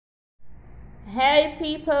Hey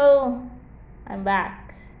people, I'm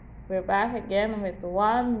back. We're back again with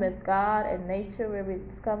One with God and Nature, where we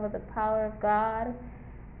discover the power of God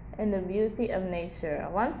and the beauty of nature.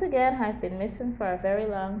 Once again, I've been missing for a very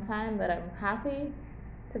long time, but I'm happy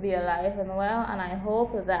to be alive and well, and I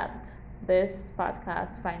hope that this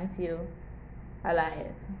podcast finds you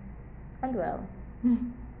alive and well.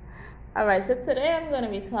 Alright, so today I'm going to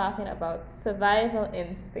be talking about survival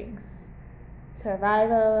instincts.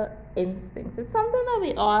 Survival instincts. It's something that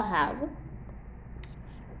we all have,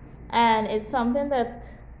 and it's something that,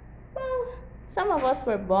 well, some of us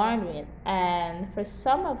were born with, and for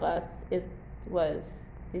some of us, it was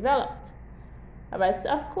developed. Alright, so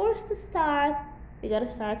of course, to start, we got to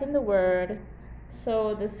start in the Word.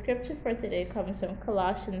 So the scripture for today comes from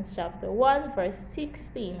Colossians chapter 1, verse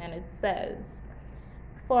 16, and it says,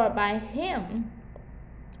 "For by him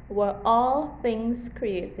were all things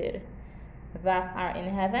created, that are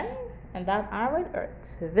in heaven and that are on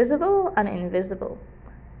earth, visible and invisible,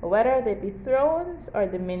 whether they be thrones or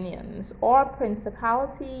dominions, or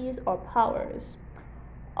principalities or powers.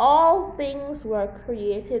 All things were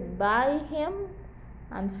created by him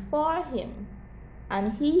and for him,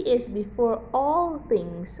 and he is before all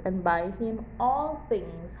things, and by him all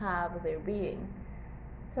things have their being."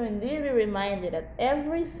 So indeed, we're reminded that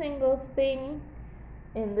every single thing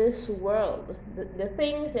in this world, the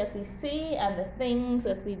things that we see and the things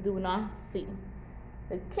that we do not see,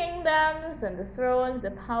 the kingdoms and the thrones,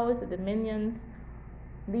 the powers, the dominions,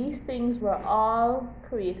 these things were all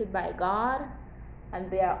created by God,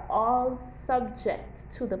 and they are all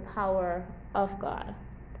subject to the power of God.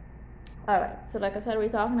 Alright, so like I said, we're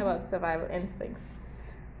talking about survival instincts.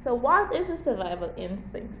 So what is a survival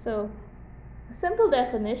instinct? So a simple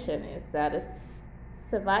definition is that a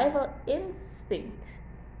survival instinct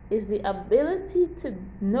is the ability to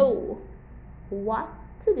know what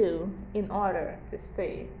to do in order to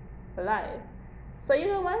stay alive. So,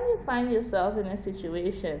 when you find yourself in a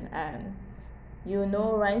situation and you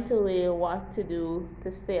know right away what to do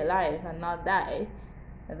to stay alive and not die,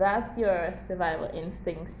 that's your survival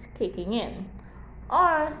instincts kicking in.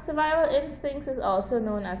 Or survival instincts is also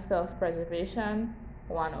known as self-preservation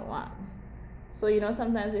 101. So,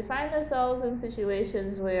 sometimes we find ourselves in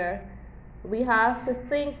situations where we have to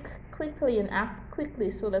think quickly and act quickly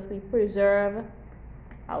so that we preserve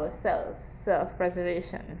ourselves.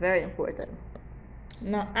 Self-preservation, very important.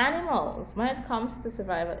 Now, animals, when it comes to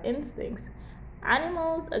survival instincts,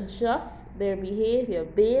 animals adjust their behavior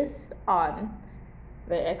based on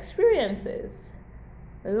their experiences.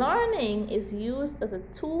 Learning is used as a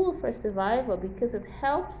tool for survival because it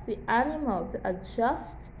helps the animal to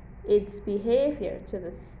adjust its behavior to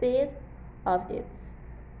the state of its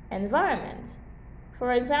environment.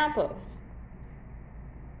 For example,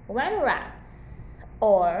 when rats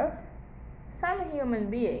or some human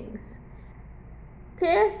beings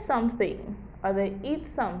taste something or they eat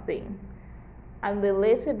something and they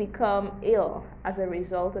later become ill as a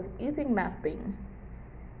result of eating that thing,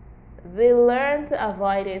 they learn to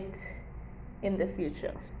avoid it in the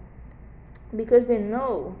future because they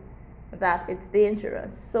know that it's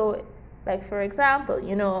dangerous. So, like for example,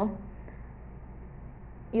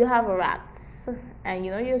 you have rats and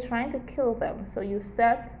you're trying to kill them, so you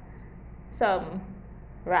set some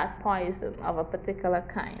rat poison of a particular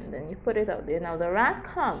kind and you put it out there. Now the rat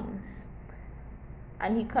comes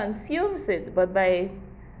and he consumes it, but by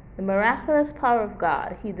the miraculous power of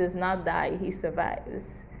God, he does not die, he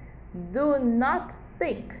survives. Do not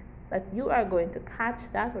think that you are going to catch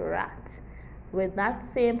that rat with that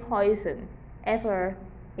same poison ever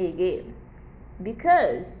again,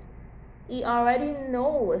 because he already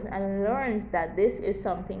knows and learns that this is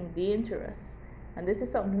something dangerous and this is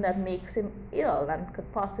something that makes him ill and could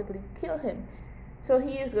possibly kill him. So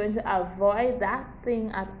he is going to avoid that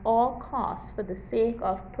thing at all costs for the sake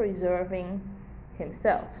of preserving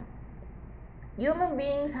himself. Human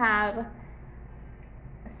beings have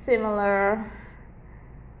similar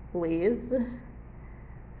ways.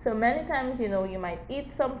 So many times, you might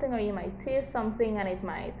eat something or you might taste something and it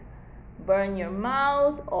might burn your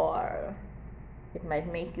mouth or it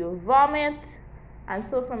might make you vomit. And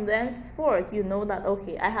so from thenceforth, you know that,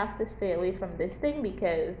 okay, I have to stay away from this thing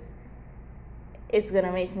because it's going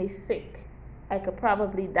to make me sick. I could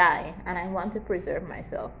probably die and I want to preserve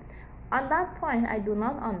myself. On that point, I do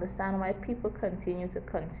not understand why people continue to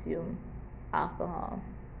consume alcohol.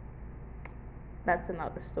 That's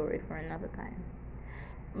another story for another time.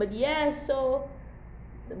 But yeah, so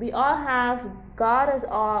we all have, God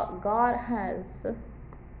has,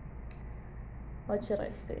 what should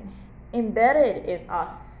I say, embedded in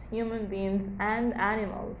us, human beings and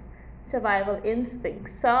animals, survival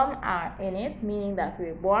instincts. Some are innate, meaning that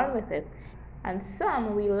we're born with it, and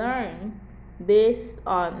some we learn based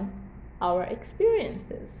on our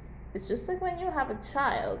experiences. It's just like when you have a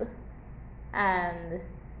child and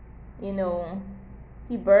you know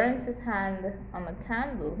he burns his hand on a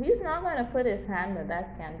candle, he's not going to put his hand on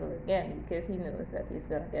that candle again because he knows that he's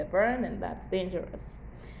going to get burned and that's dangerous.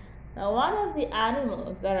 Now, one of the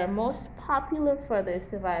animals that are most popular for their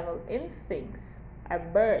survival instincts are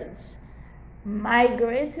birds.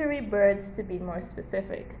 Migratory birds, to be more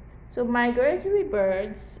specific. So migratory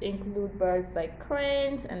birds include birds like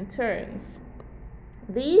cranes and terns.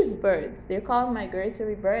 These birds, they're called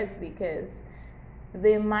migratory birds because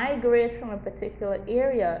they migrate from a particular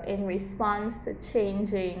area in response to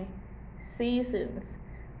changing seasons.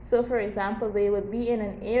 So for example, they would be in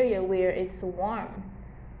an area where it's warm.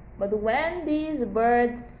 But when these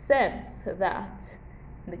birds sense that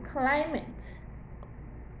the climate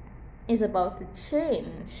is about to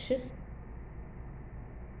change,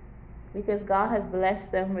 because God has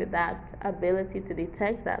blessed them with that ability to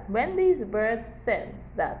detect that. When these birds sense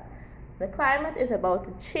that the climate is about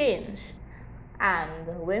to change and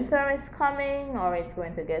winter is coming, or it's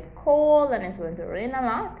going to get cold and it's going to rain a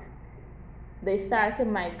lot, they start to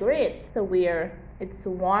migrate to where it's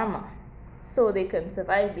warmer so they can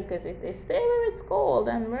survive, because if they stay where it's cold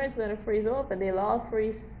and where it's going to freeze over, they'll all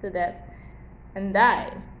freeze to death and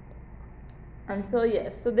die. And so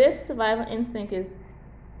yes, so this survival instinct is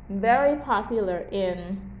very popular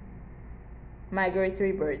in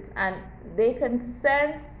migratory birds, and they can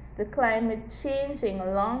sense the climate changing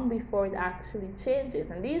long before it actually changes.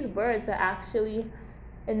 And these birds are actually,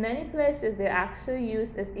 in many places, they're actually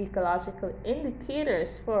used as ecological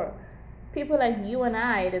indicators for people like you and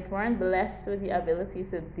I that weren't blessed with the ability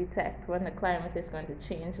to detect when the climate is going to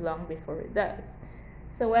change long before it does.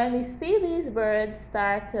 So when we see these birds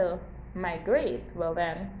start to migrate, well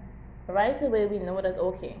then, right away we know that,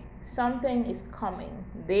 okay, something is coming.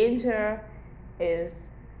 Danger is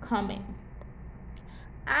coming.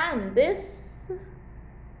 And this,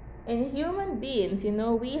 in human beings,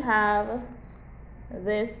 we have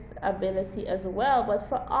this ability as well, but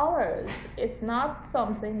for ours, it's not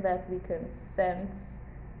something that we can sense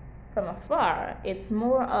from afar. It's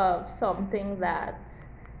more of something that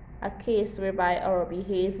a case whereby our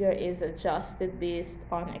behavior is adjusted based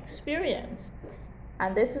on experience.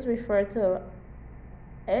 And this is referred to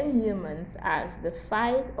in humans as the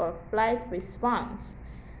fight or flight response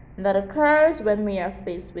that occurs when we are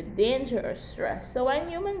faced with danger or stress. So when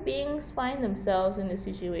human beings find themselves in a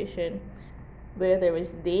situation where there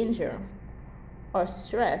is danger or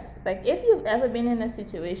stress, like if you've ever been in a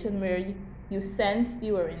situation where you sensed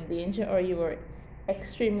you were in danger or you were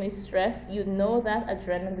extremely stressed, you know that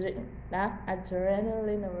adrenaline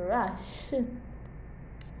rush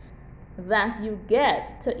that you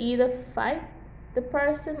get to either fight the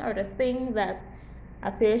person or the thing that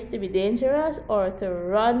appears to be dangerous, or to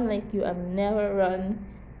run like you have never run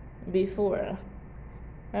before.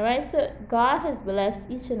 Alright, so God has blessed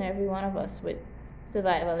each and every one of us with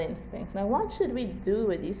survival instincts. Now, what should we do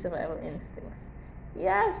with these survival instincts?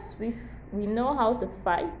 Yes, we know how to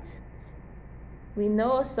fight. We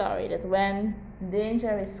know, that when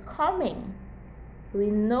danger is coming, we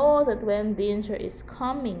know that when danger is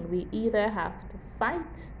coming, we either have to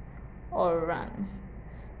fight or run.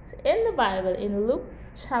 So in the Bible, in Luke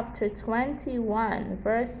chapter 21,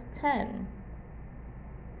 verse 10,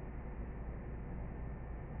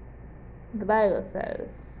 the Bible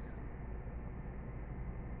says,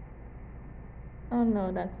 oh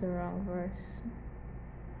no, that's the wrong verse.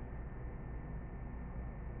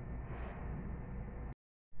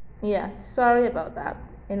 Yes, sorry about that.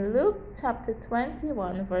 In Luke chapter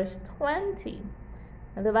 21, verse 20,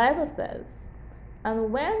 the Bible says,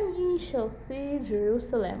 "And when ye shall see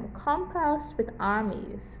Jerusalem compassed with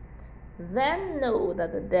armies, then know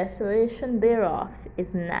that the desolation thereof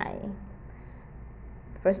is nigh."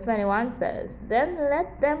 Verse 21 says, "Then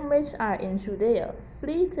let them which are in Judea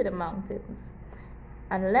flee to the mountains,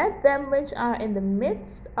 and let them which are in the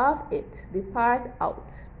midst of it depart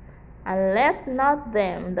out, and let not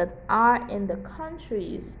them that are in the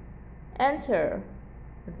countries enter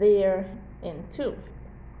thereinto."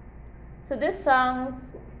 So this sounds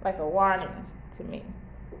like a warning to me,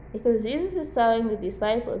 because Jesus is telling the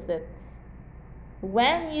disciples that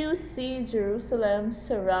when you see Jerusalem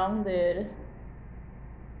surrounded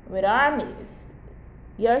with armies,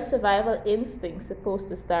 your survival instinct is supposed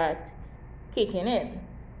to start kicking in,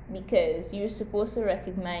 because you're supposed to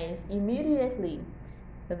recognize immediately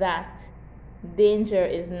that danger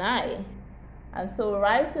is nigh. And so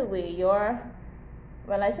right away your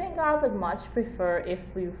Well, I think I would much prefer if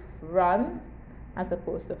we run as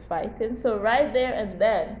opposed to fighting. So right there and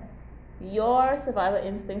then, your survival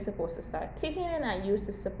instinct is supposed to start kicking in, and you're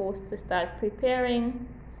supposed to start preparing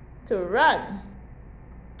to run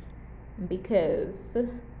because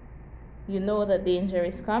you know that danger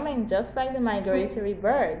is coming, just like the migratory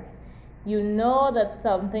birds. You know that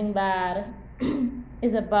something bad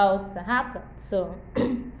is about to happen. So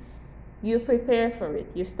you prepare for it.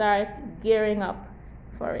 You start gearing up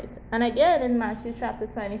for it. And again, in Matthew chapter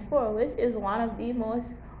 24, which is one of the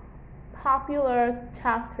most popular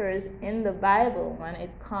chapters in the Bible when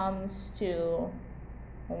it comes to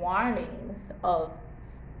warnings of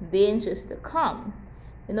dangers to come.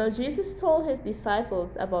 You know, Jesus told his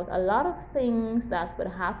disciples about a lot of things that would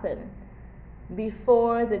happen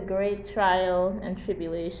before the great trial and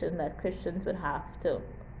tribulation that Christians would have to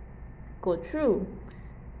go through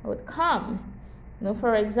would come. You know,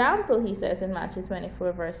 for example, he says in Matthew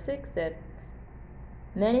 24, verse 6 that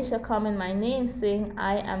many shall come in my name, saying,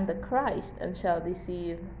 I am the Christ, and shall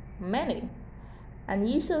deceive many. And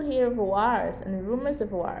ye shall hear of wars and rumors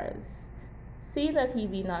of wars. See that ye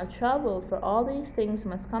be not troubled, for all these things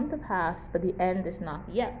must come to pass, but the end is not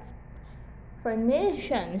yet. For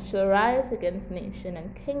nation shall rise against nation,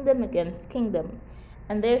 and kingdom against kingdom,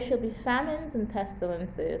 and there shall be famines and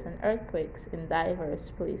pestilences and earthquakes in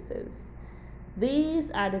divers places.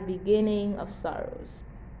 These are the beginning of sorrows.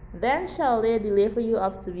 Then shall they deliver you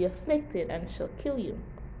up to be afflicted, and shall kill you.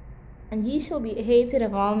 And ye shall be hated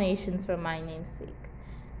of all nations for my name's sake.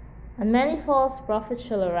 And many false prophets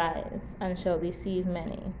shall arise, and shall deceive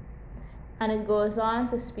many. And it goes on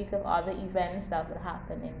to speak of other events that would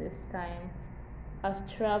happen in this time of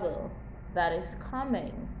trouble that is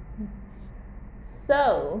coming.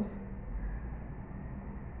 So,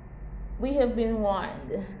 we have been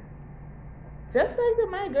warned. Just like the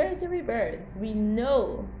migratory birds, we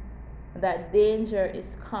know that danger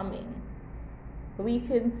is coming. We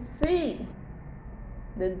can see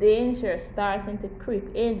the danger starting to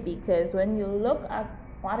creep in, because when you look at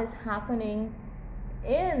what is happening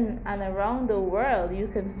in and around the world, you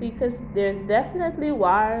can see, because there's definitely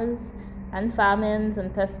wars and famines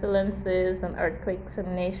and pestilences and earthquakes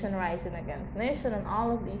and nation rising against nation and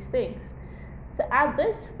all of these things. So at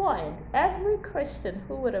this point, every Christian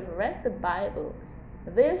who would have read the Bible,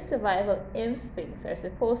 their survival instincts are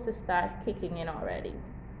supposed to start kicking in already.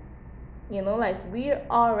 You know, like we're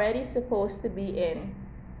already supposed to be in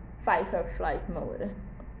fight or flight mode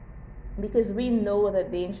because we know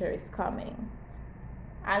that danger is coming.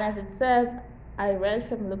 And as it said, I read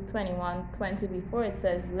from Luke 21:20 before, it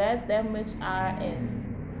says, let them which are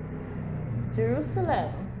in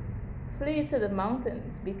Jerusalem flee to the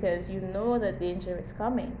mountains, because you know that danger is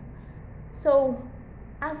coming. So,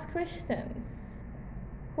 as Christians,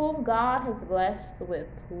 whom God has blessed with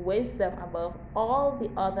wisdom above all the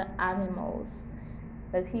other animals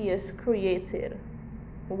that He has created,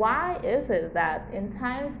 why is it that in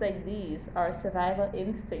times like these, our survival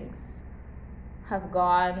instincts have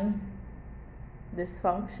gone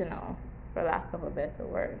dysfunctional, for lack of a better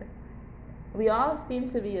word? We all seem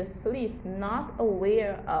to be asleep, not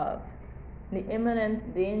aware of the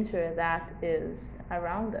imminent danger that is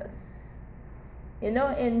around us. You know,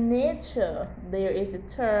 in nature, there is a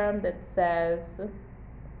term that says,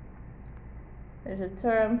 there's a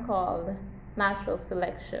term called natural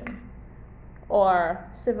selection, or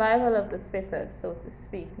survival of the fittest, so to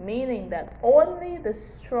speak, meaning that only the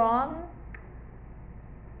strong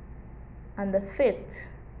and the fit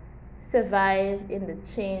survive in the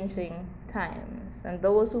changing times, and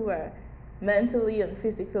those who are mentally and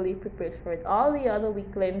physically prepared for it, all the other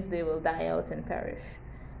weaklings, they will die out and perish.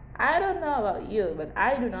 I don't know about you, but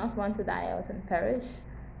I do not want to die out and perish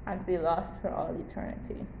and be lost for all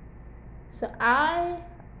eternity. So I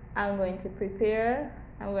am going to prepare.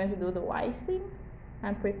 I'm going to do the wise thing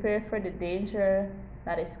and prepare for the danger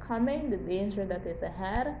that is coming, the danger that is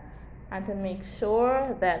ahead, and to make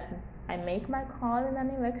sure that I make my call in an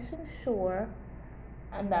election sure,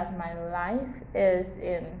 and that my life is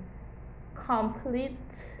in complete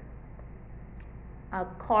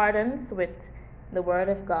accordance with the Word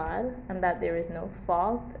of God, and that there is no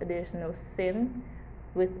fault, there's no sin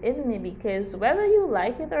within me, because whether you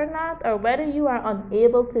like it or not, or whether you are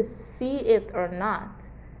unable to see it or not,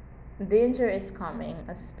 danger is coming,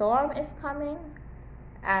 a storm is coming,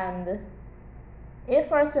 and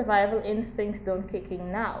if our survival instincts don't kick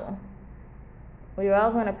in now, we're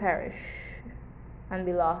all going to perish and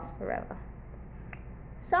be lost forever.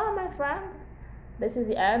 So, my friend, this is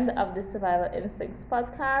the end of the Survival Instincts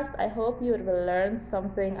podcast. I hope you have learned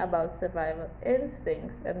something about survival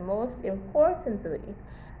instincts, and most importantly,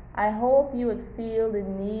 I hope you would feel the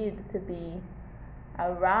need to be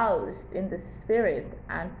aroused in the spirit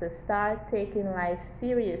and to start taking life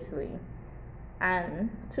seriously and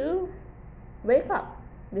to wake up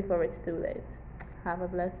before it's too late. Have a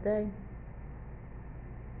blessed day.